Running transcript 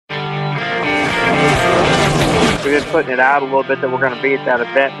We've been putting it out a little bit that we're going to be at that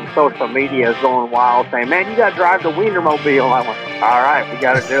event, and social media is going wild, saying, man, you got to drive the Wienermobile. I went, all right, we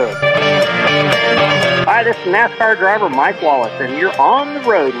got to do it. Hi, this is NASCAR driver Mike Wallace, and you're on the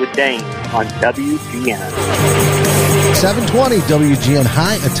road with Dane on WGN. 720 WGN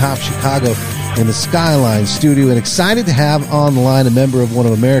high atop Chicago in the Skyline studio, and excited to have on the line a member of one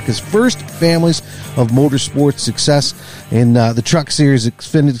of America's first families of motorsports success in the Truck Series,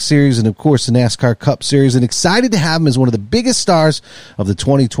 Xfinity Series, and of course the NASCAR Cup Series, and excited to have him as one of the biggest stars of the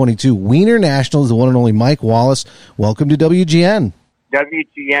 2022 Wiener Nationals, the one and only Mike Wallace. Welcome to WGN.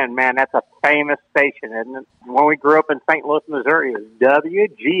 WGN, man, that's a famous station, isn't it? When we grew up in St. Louis, Missouri, it was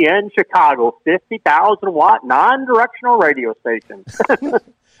WGN Chicago, 50,000-watt non-directional radio station.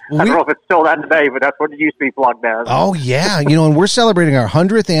 I don't know if it's still that today, but that's what it used to be plugged as. Oh, yeah. And we're celebrating our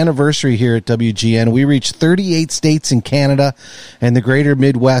 100th anniversary here at WGN. We reached 38 states in Canada and the greater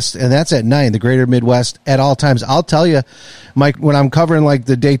Midwest, and that's at night, the greater Midwest at all times. I'll tell you, Mike, when I'm covering like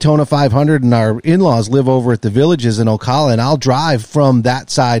the Daytona 500 and our in-laws live over at the Villages in Ocala, and I'll drive from that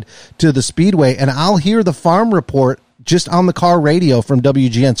side to the Speedway, and I'll hear the farm report just on the car radio from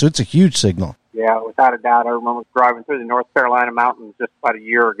WGN, so it's a huge signal. Yeah, without a doubt. I remember driving through the North Carolina mountains just about a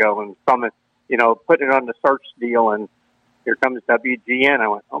year ago and putting it on the search deal, and here comes WGN. I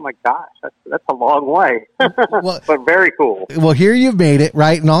went, oh my gosh, that's a long way, but very cool. Well, here you've made it,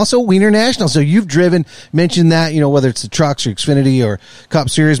 right? And also Wiener National. So you've mentioned that, whether it's the trucks or Xfinity or Cup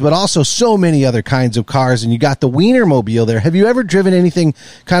Series, but also so many other kinds of cars. And you got the Wienermobile there. Have you ever driven anything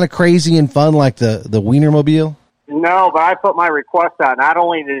kind of crazy and fun like the Wienermobile? No, but I put my request out. Not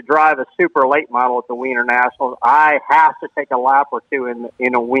only to drive a super late model at the Wiener Nationals, I have to take a lap or two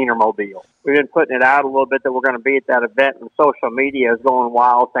in a Wienermobile. We've been putting it out a little bit that we're going to be at that event, and social media is going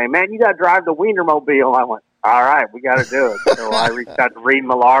wild, saying, man, you got to drive the Wienermobile. I went, all right, we got to do it. So I reached out to Reed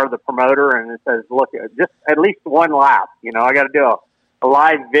Millar, the promoter, and it says, look, just at least one lap. I got to do a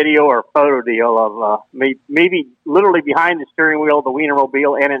live video or photo deal of me maybe literally behind the steering wheel of the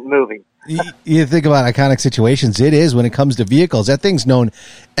Wienermobile and it moving. You think about iconic situations. It is when it comes to vehicles. That thing's known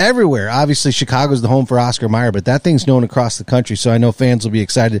everywhere. Obviously, Chicago's the home for Oscar Mayer, but that thing's known across the country, so I know fans will be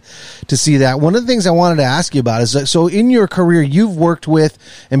excited to see that. One of the things I wanted to ask you about is, so in your career, you've worked with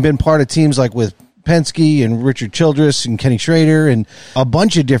and been part of teams like with Penske and Richard Childress and Kenny Schrader and a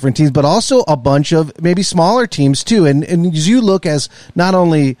bunch of different teams, but also a bunch of maybe smaller teams too. And as you look as not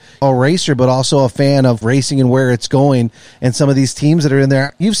only a racer, but also a fan of racing and where it's going and some of these teams that are in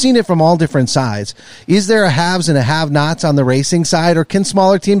there, you've seen it from all different sides. Is there a haves and a have-nots on the racing side, or can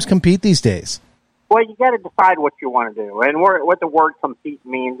smaller teams compete these days? Well, you got to decide what you want to do and what the word compete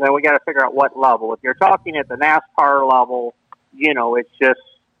means, and we got to figure out what level. If you're talking at the NASCAR level, it's just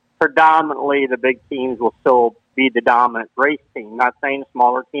predominantly the big teams will still be the dominant race team. Not saying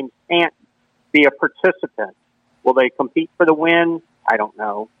smaller teams can't be a participant. Will they compete for the win? I don't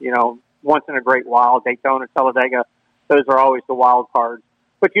know. Once in a great while, Daytona, Talladega, those are always the wild cards.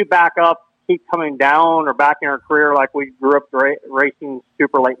 But you back up, keep coming down, or back in our career like we grew up racing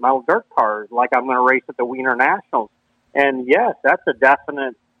super late model dirt cars, like I'm going to race at the Wiener Nationals. And yes, that's a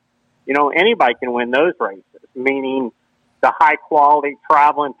definite, anybody can win those races, meaning the high-quality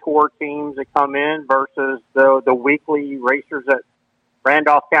traveling tour teams that come in versus the weekly racers at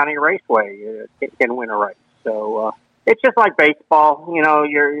Randolph County Raceway can win a race. So it's just like baseball.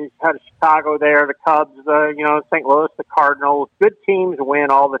 You had Chicago there, the Cubs, St. Louis, the Cardinals. Good teams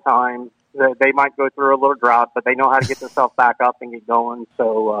win all the time. They might go through a little drought, but they know how to get themselves back up and get going.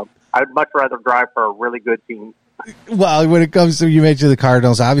 So I would much rather drive for a really good team. Well, when it comes to, you mentioned the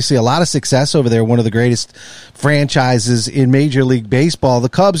Cardinals, obviously a lot of success over there, one of the greatest franchises in Major League Baseball. The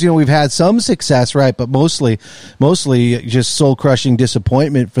Cubs, we've had some success, right, but mostly just soul-crushing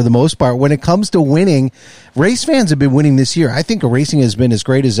disappointment for the most part. When it comes to winning, race fans have been winning this year. I think racing has been as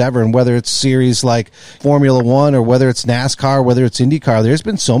great as ever, and whether it's series like Formula One or whether it's NASCAR, whether it's IndyCar, there's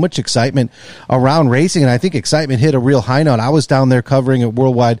been so much excitement around racing, and I think excitement hit a real high note. I was down there covering at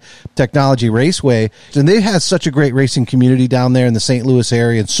Worldwide Technology Raceway, and they've had such a great racing community down there in the St. Louis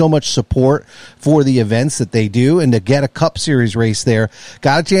area and so much support for the events that they do, and to get a Cup Series race there.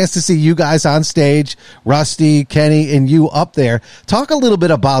 Got a chance to see you guys on stage, Rusty, Kenny, and you up there. Talk a little bit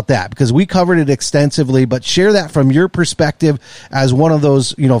about that, because we covered it extensively, but share that from your perspective as one of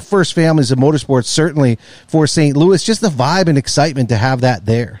those, first families of motorsports, certainly for St. Louis, just the vibe and excitement to have that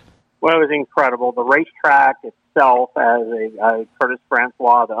there. Well, it was incredible. The racetrack itself, as Curtis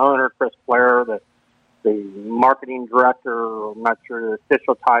Francois, the owner, Chris Blair, the marketing director, I'm not sure the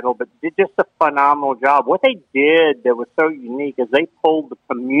official title, but did just a phenomenal job. What they did that was so unique is they pulled the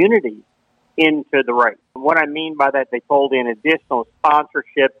community into the race. What I mean by that, they pulled in additional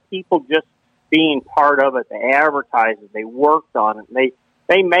sponsorship, people just being part of it. They advertised it. They worked on it.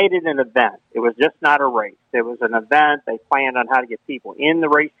 They made it an event. It was just not a race. It was an event. They planned on how to get people in the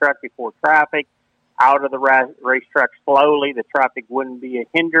racetrack before traffic, out of the racetrack slowly. The traffic wouldn't be a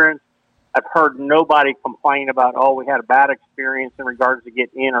hindrance. I've heard nobody complain about, we had a bad experience in regards to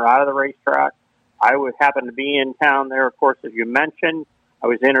getting in or out of the racetrack. I would happen to be in town there, of course, as you mentioned. I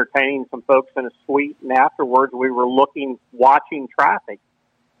was entertaining some folks in a suite, and afterwards we were watching traffic.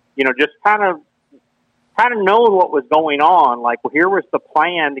 Just kind of knowing what was going on. Like, here was the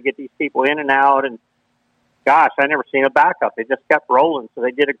plan to get these people in and out, and gosh, I never seen a backup. They just kept rolling, so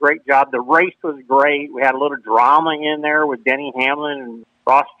they did a great job. The race was great. We had a little drama in there with Denny Hamlin and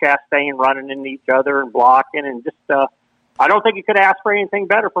Ross Chastain running into each other and blocking, and just I don't think you could ask for anything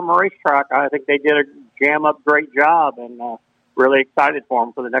better from a racetrack. I think they did a jam-up great job, and really excited for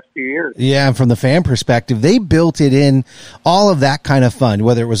them for the next few years. Yeah, and from the fan perspective, they built it in, all of that kind of fun,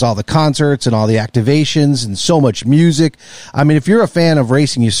 whether it was all the concerts and all the activations and so much music. I mean, if you're a fan of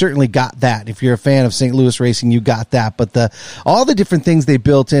racing, you certainly got that. If you're a fan of St. Louis racing, you got that. But all the different things they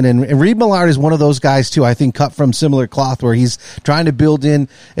built in, and Reed Millard is one of those guys too, I think, cut from similar cloth, where he's trying to build in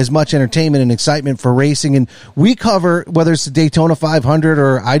as much entertainment and excitement for racing. And we cover, whether it's the Daytona 500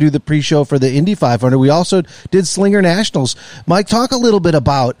 or I do the pre-show for the Indy 500, we also did Slinger Nationals. Mike, talk a little bit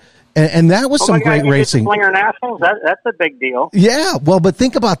about, and that was some great racing. Slinger Nationals, that's a big deal. Yeah, well, but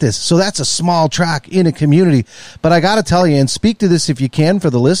think about this. So that's a small track in a community. But I got to tell you, and speak to this if you can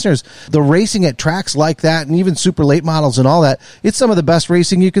for the listeners, the racing at tracks like that, and even super late models and all that, it's some of the best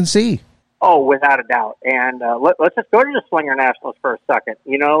racing you can see. Oh, without a doubt. And let's just go to the Slinger Nationals for a second.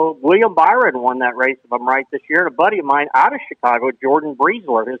 William Byron won that race, if I'm right, this year. And a buddy of mine out of Chicago, Jordan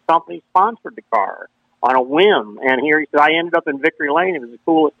Briesler, his company sponsored the car on a whim. And here he said, I ended up in Victory Lane. It was the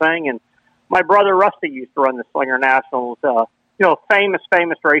coolest thing. And my brother Rusty used to run the Slinger Nationals,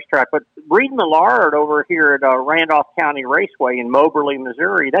 famous racetrack. But Reed Millard over here at Randolph County Raceway in Moberly,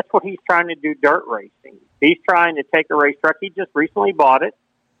 Missouri, that's what he's trying to do, dirt racing. He's trying to take a racetrack. He just recently bought it,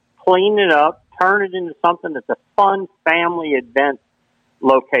 clean it up, turn it into something that's a fun family event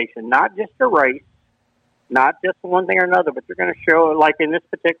location, not just a race, not just one thing or another, but you're going to show, like in this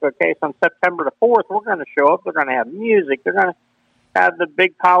particular case, on September the 4th, we're going to show up. They're going to have music. They're going to have the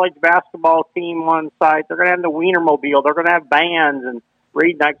big college basketball team on site. They're going to have the Wienermobile. They're going to have bands. And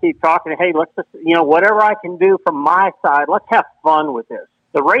Reed and I keep talking, hey, let's just, whatever I can do from my side, let's have fun with this.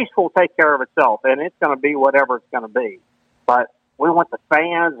 The race will take care of itself, and it's going to be whatever it's going to be. But we want the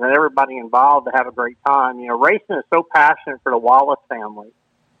fans and everybody involved to have a great time. Racing is so passionate for the Wallace family.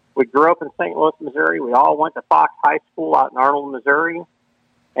 We grew up in St. Louis, Missouri. We all went to Fox High School out in Arnold, Missouri.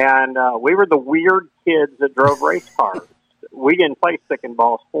 And we were the weird kids that drove race cars. We didn't play stick and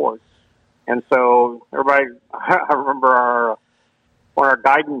ball sports. And so everybody, I remember one of our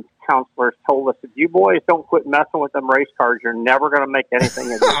guidance counselors told us, if you boys don't quit messing with them race cars, you're never going to make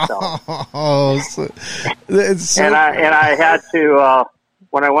anything of yourself. And I had to,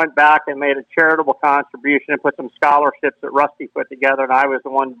 when I went back and made a charitable contribution and put some scholarships that Rusty put together, and I was the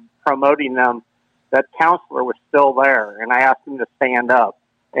one promoting them, that counselor was still there, and I asked him to stand up.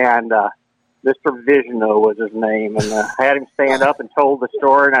 And Mr. Visiono was his name, and I had him stand up and told the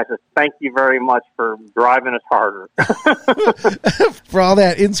story, and I said, thank you very much for driving us harder. For all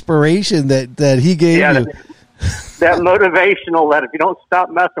that inspiration that he gave you. That motivational, that if you don't stop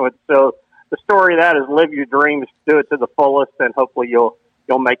messing with it. So the story of that is live your dreams, do it to the fullest, and hopefully you'll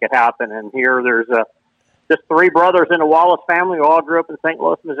make it happen. And here there's just three brothers in the Wallace family who all grew up in St.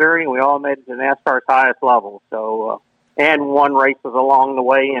 Louis, Missouri, and we all made it to NASCAR's highest level. So, and won races along the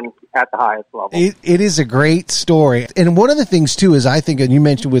way and at the highest level. It is a great story. And one of the things, too, is I think, and you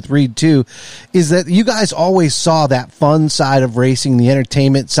mentioned with Reed, too, is that you guys always saw that fun side of racing, the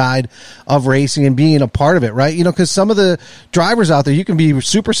entertainment side of racing, and being a part of it, right? Because some of the drivers out there, you can be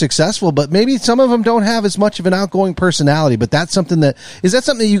super successful, but maybe some of them don't have as much of an outgoing personality. But that's something that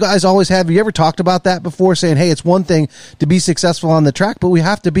you guys always have? Have you ever talked about that before, saying, hey, it's one thing to be successful on the track, but we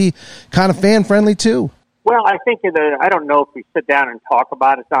have to be kind of fan-friendly, too? Well, I think I don't know if we sit down and talk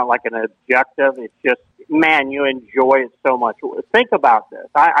about it. It's not like an objective. It's just, man, you enjoy it so much. Think about this.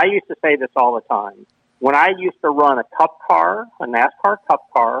 I used to say this all the time. When I used to run a cup car, a NASCAR cup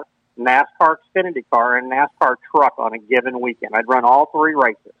car, NASCAR Xfinity car, and NASCAR truck on a given weekend, I'd run all three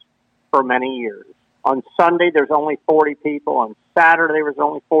races for many years. On Sunday, there's only 40 people. On Saturday, there was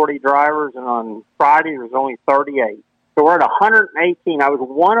only 40 drivers. And on Friday, there was only 38. So we're at 118. I was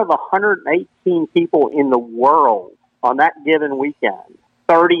one of 118 people in the world on that given weekend.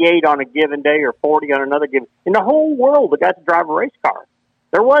 38 on a given day or 40 on another given. In the whole world, that got to drive a race car.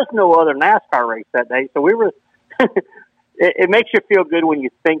 There was no other NASCAR race that day. So we were, it makes you feel good when you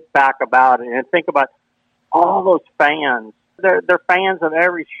think back about it and think about all those fans. They're fans of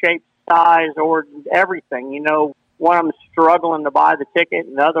every shape, size, or everything. You know, one of them struggling to buy the ticket,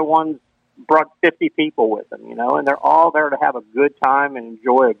 and the other one's brought 50 people with them, you know, and they're all there to have a good time and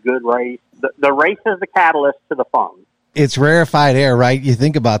enjoy a good race. The race is the catalyst to the fun. It's rarefied air, right? You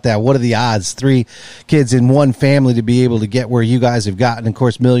think about that. What are the odds? 3 kids in one family to be able to get where you guys have gotten. Of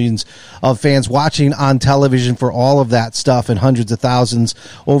course, millions of fans watching on television for all of that stuff, and hundreds of thousands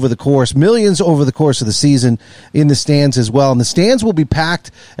over the course, millions over the course of the season in the stands as well. And the stands will be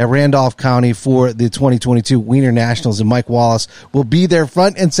packed at Randolph County for the 2022 Wiener Nationals, and Mike Wallace will be there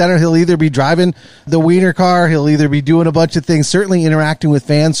front and center. He'll either be driving the Wiener car, he'll either be doing a bunch of things, certainly interacting with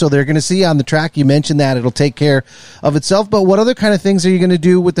fans. So they're going to see on the track, you mentioned that it'll take care of itself, but what other kind of things are you going to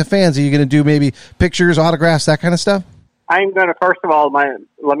do with the fans? Are you going to do maybe pictures, autographs, that kind of stuff? I'm going to, first of all,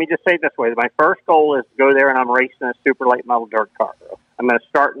 let me just say it this way. My first goal is to go there and I'm racing a super late model dirt car. I'm going to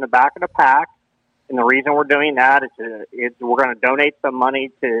start in the back of the pack, and the reason we're doing that is we're going to donate some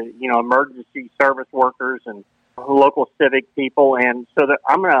money to, you know, emergency service workers and local civic people, and so that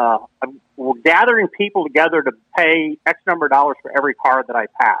we're gathering people together to pay X number of dollars for every car that I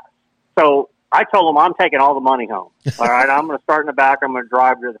pass. So I told them I'm taking all the money home. All right, I'm going to start in the back. I'm going to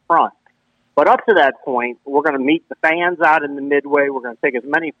drive to the front. But up to that point, we're going to meet the fans out in the midway. We're going to take as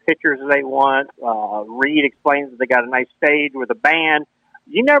many pictures as they want. Reed explains that they got a nice stage with a band.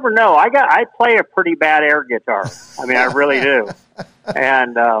 You never know. I play a pretty bad air guitar. I mean, I really do.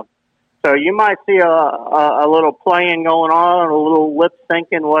 And so you might see a little playing going on, a little lip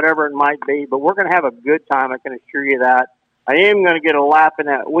syncing, whatever it might be. But we're going to have a good time. I can assure you that. I am going to get a lap in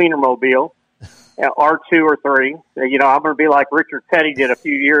that Wienermobile. Or 2 or 3. You know, I'm going to be like Richard Petty did a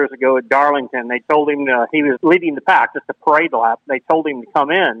few years ago at Darlington. They told him he was leading the pack, just a parade lap. They told him to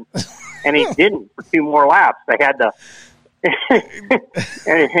come in, and he didn't for 2 more laps. They had to,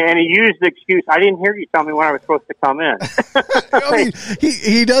 and he used the excuse, I didn't hear you tell me when I was supposed to come in. I mean,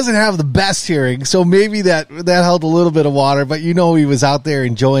 he doesn't have the best hearing, so maybe that held a little bit of water, but you know he was out there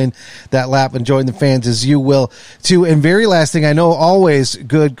enjoying that lap, enjoying the fans as you will too. And very last thing, I know always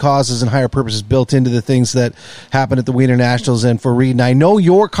good causes and higher purposes built into the things that happen at the Wiener Nationals and for Reed. And I know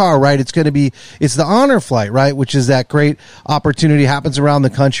your car, right? It's the honor flight, right? Which is that great opportunity, happens around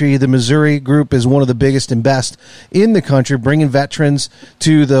the country. The Missouri group is one of the biggest and best in the country, bringing veterans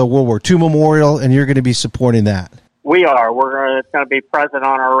to the World War II Memorial, and you're going to be supporting that. We are. It's going to be present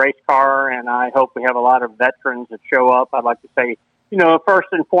on our race car, and I hope we have a lot of veterans that show up. I'd like to say, you know, first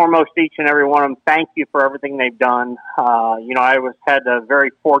and foremost, each and every one of them, thank you for everything they've done. You know, I had a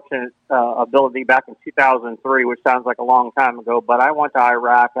very fortunate ability back in 2003, which sounds like a long time ago, but I went to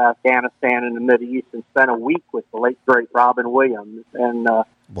Iraq, Afghanistan, and the Mideast and spent a week with the late, great Robin Williams and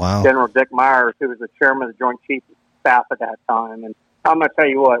wow. General Dick Myers, who was the chairman of the Joint Chiefs of Staff at that time. And I'm going to tell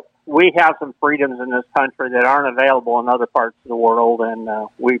you what, we have some freedoms in this country that aren't available in other parts of the world, and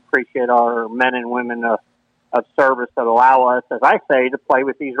we appreciate our men and women of service that allow us, as I say, to play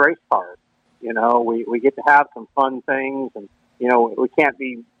with these race cars. You know, we get to have some fun things, and, you know, we can't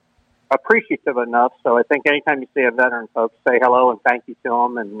be appreciative enough. So I think anytime you see a veteran, folks, say hello and thank you to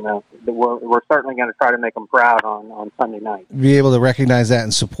them, and we're certainly going to try to make them proud on Sunday night. Be able to recognize that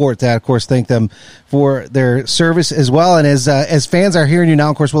and support that. Of course, thank them for their service as well. And as fans are hearing you now,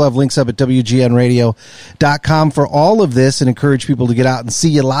 of course, we'll have links up at WGNradio.com for all of this and encourage people to get out and see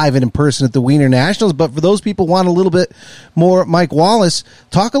you live and in person at the Wiener Nationals. But for those people who want a little bit more Mike Wallace,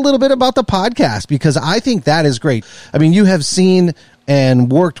 talk a little bit about the podcast, because I think that is great. I mean, you have seen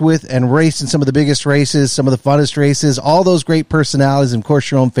and worked with and raced in some of the biggest races, some of the funnest races, all those great personalities, and of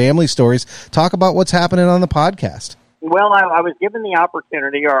course your own family stories. Talk about what's happening on the podcast. Well, I was given the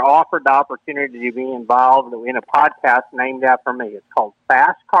opportunity, or offered the opportunity, to be involved in a podcast named after me. It's called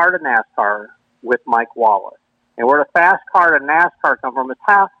Fast Car to NASCAR with Mike Wallace. And where the Fast Car to NASCAR come from is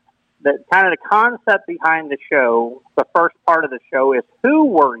how the concept behind the show. The first part of the show is, who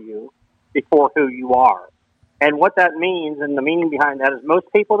were you before who you are? And what that means, and the meaning behind that, is most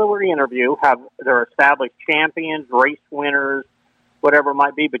people that we interview they're established champions, race winners, whatever it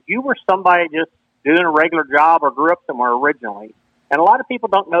might be. But you were somebody just doing a regular job or grew up somewhere originally. And a lot of people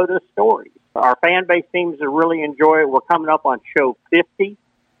don't know this story. Our fan base seems to really enjoy it. We're coming up on show 50.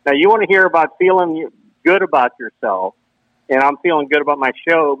 Now, you want to hear about feeling good about yourself, and I'm feeling good about my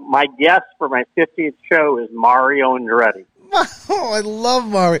show. My guest for my 50th show is Mario Andretti. Oh, I love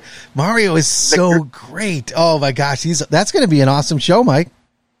Mario. Mario is so great. Oh, my gosh. That's going to be an awesome show, Mike.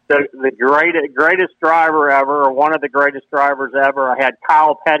 The greatest driver ever, or one of the greatest drivers ever. I had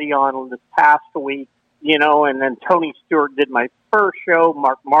Kyle Petty on this past week, you know, and then Tony Stewart did my first show,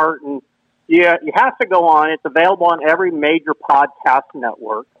 Mark Martin, Yeah, you have to go on. It's available on every major podcast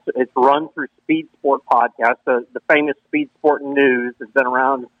network. It's run through Speed Sport Podcast. The famous Speed Sport News has been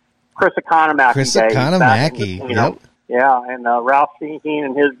around Chris Economaki Chris days. Economaki, Yep. Yeah, and Ralph Sheen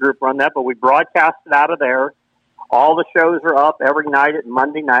and his group run that, but we broadcast it out of there. All the shows are up every night at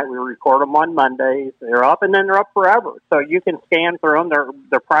Monday night. We record them on Mondays. They're up, and then they're up forever. So you can scan through them.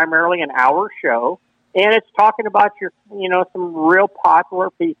 They're primarily an hour show. And it's talking about some real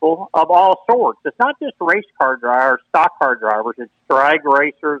popular people of all sorts. It's not just race car drivers, stock car drivers. It's drag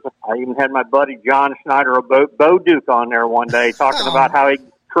racers. I even had my buddy John Schneider of Bo Duke on there one day talking about how he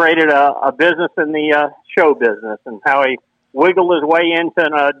created a business in the show business and how he wiggled his way into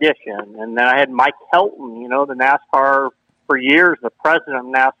an audition. And then I had Mike Helton, the NASCAR for years, the president of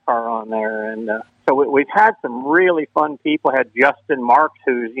NASCAR on there. And so we've had some really fun people. Had Justin Marks,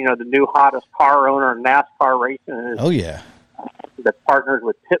 who's, the new hottest car owner in NASCAR racing. Oh, yeah. That partners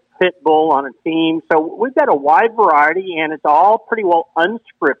with Pitbull on a team. So we've got a wide variety, and it's all pretty well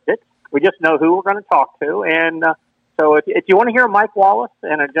unscripted. We just know who we're going to talk to. And so if you want to hear Mike Wallace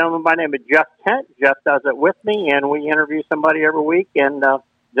and a gentleman by the name of Jeff Kent, Jeff does it with me, and we interview somebody every week and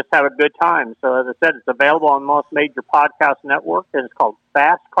just have a good time. So as I said, it's available on most major podcast networks, and it's called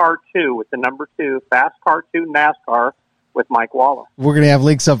Fast Car 2 with the number 2, Fast Car 2 NASCAR with Mike Wallace. We're going to have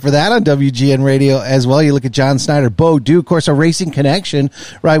links up for that on WGN Radio as well. You look at John Schneider, Bo Duke, of course, a racing connection,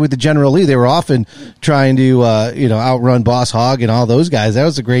 right, with the General Lee. They were often trying to, outrun Boss Hogg and all those guys. That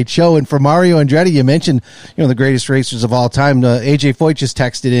was a great show. And for Mario Andretti, you mentioned, the greatest racers of all time. AJ Foyt just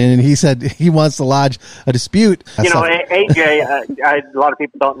texted in, and he said he wants to lodge a dispute. AJ, a lot of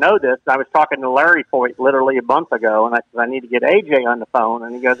people don't know this. I was talking to Larry Foyt literally a month ago, and I said, I need to get AJ on the phone.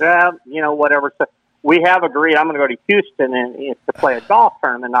 And he goes, whatever. So we have agreed I'm going to go to Houston and to play a golf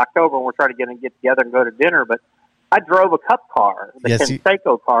tournament in October, and we're trying to get together and go to dinner. But I drove a Cup car, the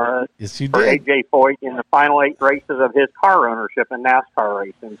Conseco car, for AJ Foyt in the final 8 races of his car ownership in NASCAR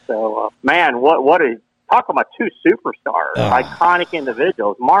racing. So, talk about 2 superstars, iconic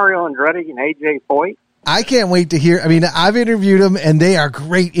individuals, Mario Andretti and AJ Foyt. I can't wait to hear. I mean, I've interviewed them, and they are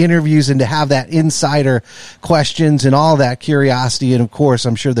great interviews, and to have that insider questions and all that curiosity. And, of course,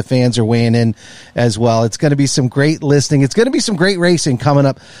 I'm sure the fans are weighing in as well. It's going to be some great listening. It's going to be some great racing coming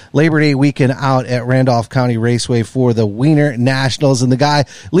up Labor Day weekend out at Randolph County Raceway for the Wiener Nationals. And the guy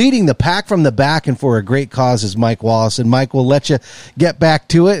leading the pack from the back and for a great cause is Mike Wallace. And, Mike, we'll let you get back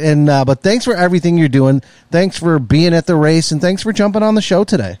to it. And but thanks for everything you're doing. Thanks for being at the race, and thanks for jumping on the show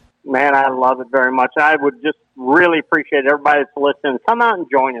today. Man, I love it very much. I would just really appreciate everybody that's listening. Come out and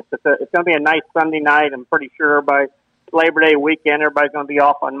join us. It's going to be a nice Sunday night. I'm pretty sure everybody, Labor Day weekend, everybody's going to be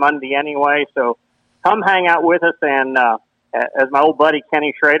off on Monday anyway. So come hang out with us. And as my old buddy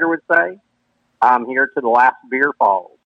Kenny Schrader would say, I'm here till the last beer falls.